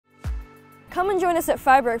Come and join us at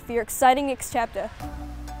Freyberg for your exciting next chapter.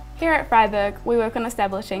 Here at Freyberg, we work on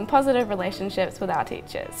establishing positive relationships with our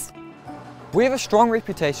teachers. We have a strong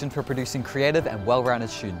reputation for producing creative and well-rounded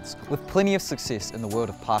students, with plenty of success in the world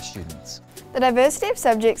of past students. The diversity of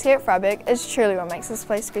subjects here at Freyberg is truly what makes this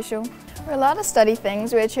place special. We're allowed to study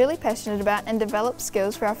things we're truly passionate about and develop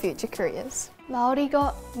skills for our future careers. マオリ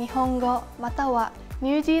語、日本語、または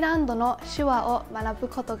ニュージーランドの手話を学ぶ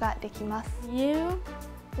ことができます。You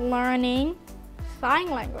learning sign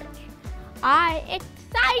language. I'm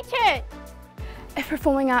excited! If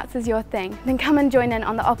performing arts is your thing, then come and join in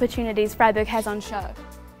on the opportunities Freyberg has on show.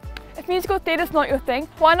 If musical theatre is not your thing,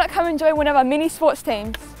 why not come and join one of our many sports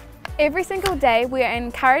teams? Every single day, we are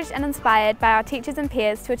encouraged and inspired by our teachers and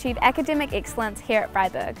peers to achieve academic excellence here at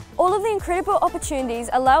Freyberg. All of the incredible opportunities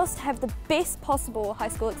allow us to have the best possible high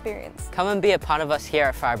school experience. Come and be a part of us here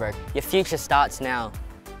at Freyberg. Your future starts now.